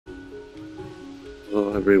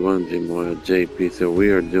Hello everyone, Jimoya JP. So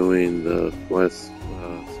we are doing the quest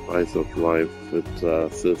Spice of Life with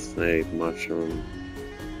Sis Snake Mushroom.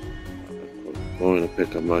 Going to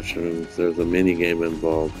pick up mushrooms. There's a mini game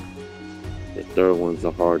involved. The third one's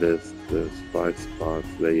the hardest. There's 5 spots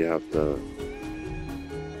that you have to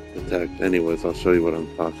protect. Anyways, I'll show you what I'm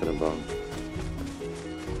talking about.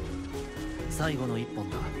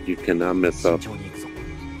 You cannot mess up.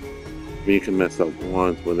 You can mess up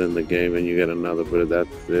once within the game and you get another, but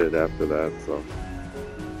that's it after that. So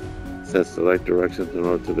it says select directions in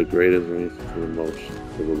order to the greatest range to the most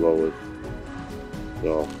to the lowest.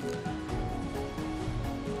 So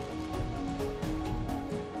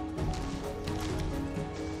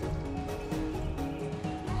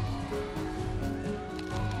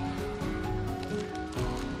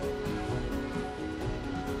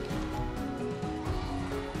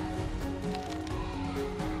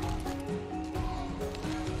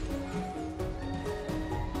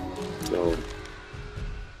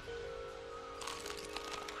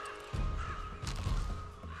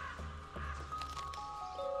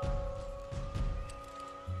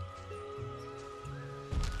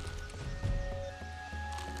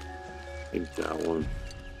I think that one.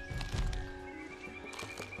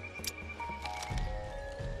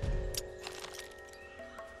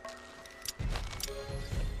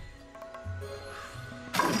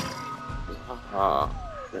 Ah,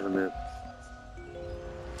 damn it.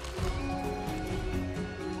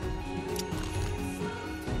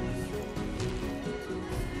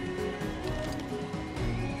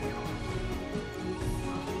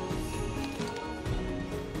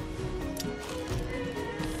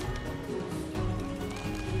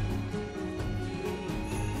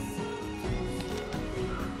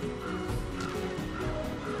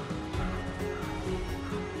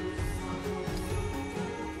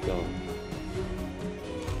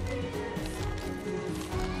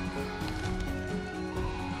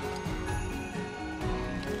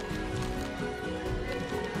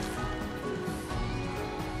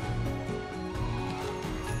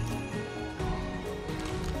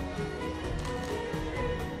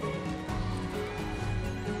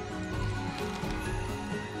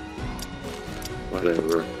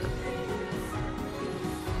 Whatever.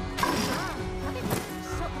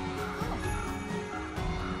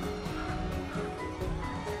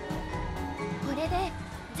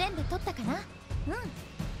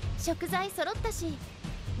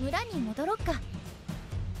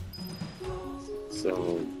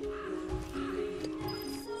 So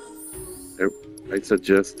I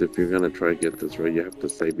suggest if you're gonna try to get this right, you have to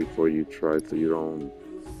say before you try, so you don't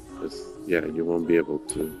just, yeah, you won't be able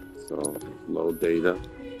to. So load data,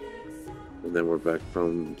 and then we're back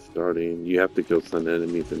from starting. You have to kill some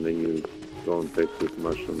enemies and then you go and pick this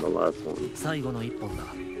mushroom, the last one. So here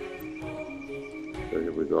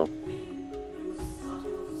we go.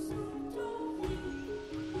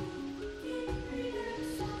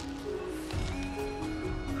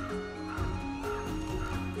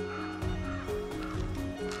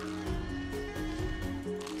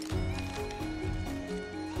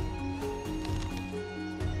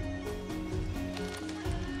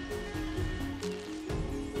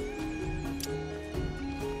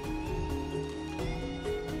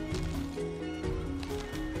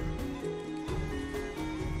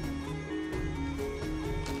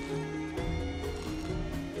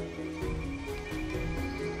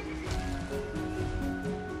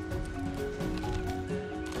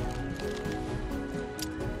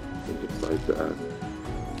 Like that.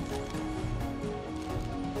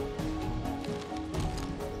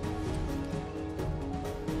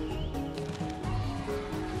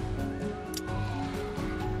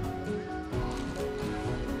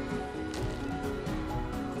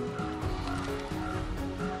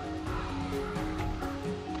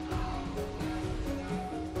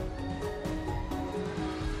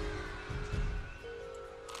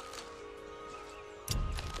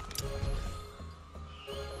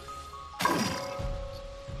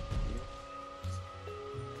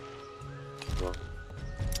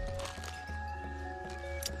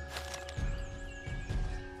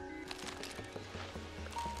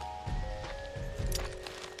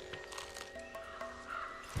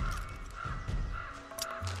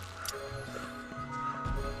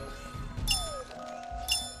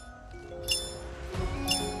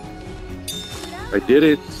 I did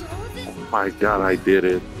it! Oh my god, I did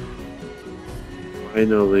it!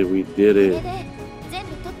 Finally, we did it!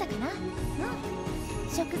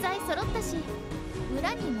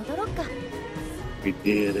 We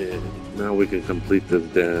did it! Now we can complete this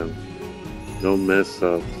dam. No mess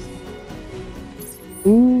ups.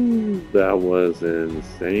 Ooh, that was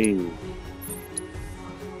insane.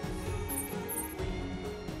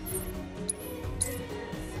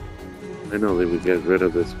 Finally, we get rid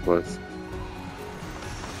of this quest.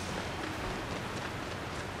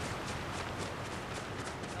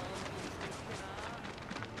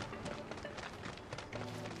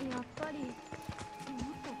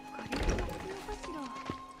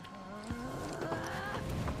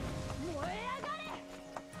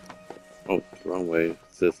 Oh, wrong way.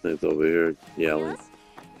 Cisne's over here yelling.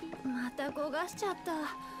 また焦がしちゃった。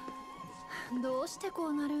どうしてこ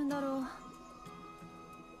うなるんだろう。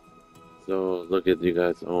 So look at you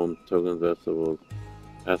guys' own token vegetables.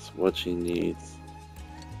 That's what she needs.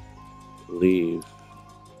 Leave.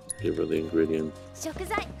 Give her the ingredients. 食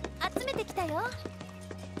材集めてきたよ。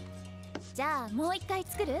じゃあもう一回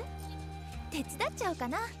作る？手伝っちゃおうか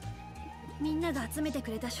な。みんなが集めて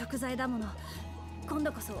くれた食材だもの。今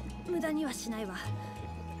度こそ無駄にはしないわ。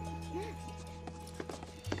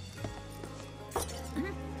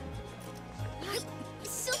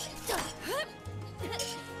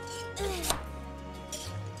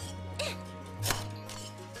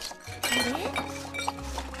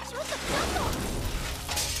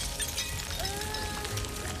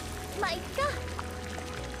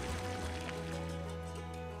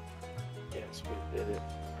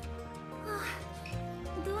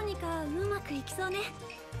どうにかうまくいきそうね。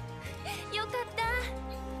よかっ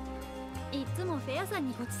た。いつもフェアさん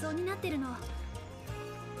にごちそうになってるの。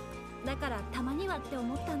だからたまにはって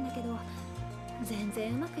思ったんだけど、全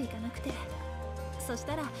然うまくいかなくて。そし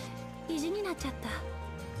たら意地になっちゃった。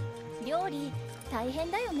料理大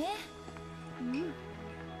変だよね。うん。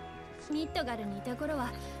ニットガルにいた頃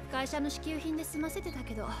は会社の支給品で済ませてた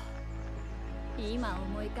けど、今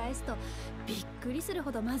思い返すとびっくりする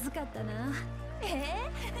ほどまずかったな。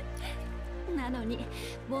なのに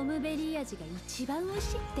ボムベリー味が一番美味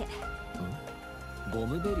しいって。ボ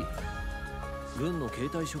ムベリー、軍の携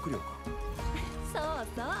帯食料か。そう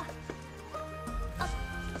そう。あ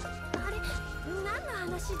れ何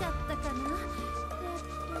の話だったかな。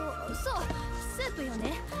そうスープよ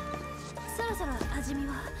ね。そろそろ味見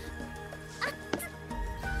は。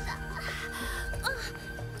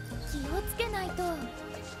気をつけないと。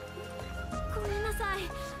ごめんなさい。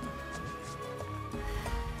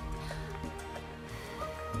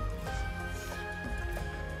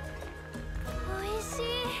おいしい。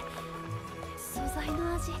素材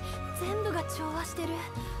の味全部が調和してる。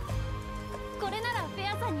これならフ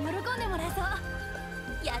ェアさんに喜んでもらえそう。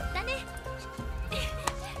やったね。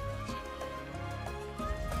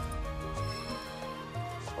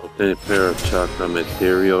A pair of chakra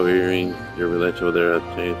material earrings. Your relationship there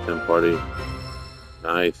has changed and party.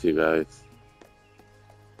 Nice, you guys.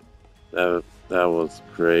 That was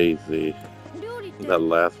crazy. That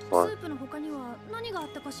last part.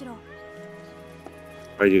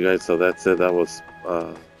 Alright, you guys. So that's it. That was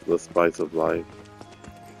the spice of life,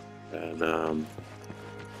 and I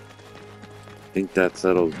think that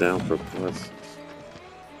settles down for quests.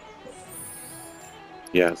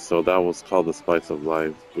 Yeah, so that was called the Spice of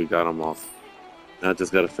Life. We got them all. Now I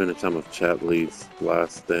just gotta finish some of Chat Lee's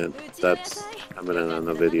last then. That's coming in on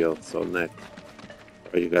the video. So next.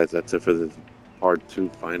 Alright, you guys, that's it for this part 2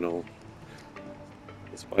 final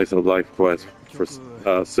Spice of Life quest for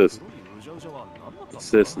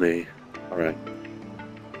Cisne. Alright.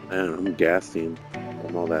 Man, I'm gassing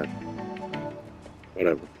from all that.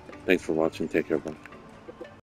 Whatever. Thanks for watching. Take care. Bye.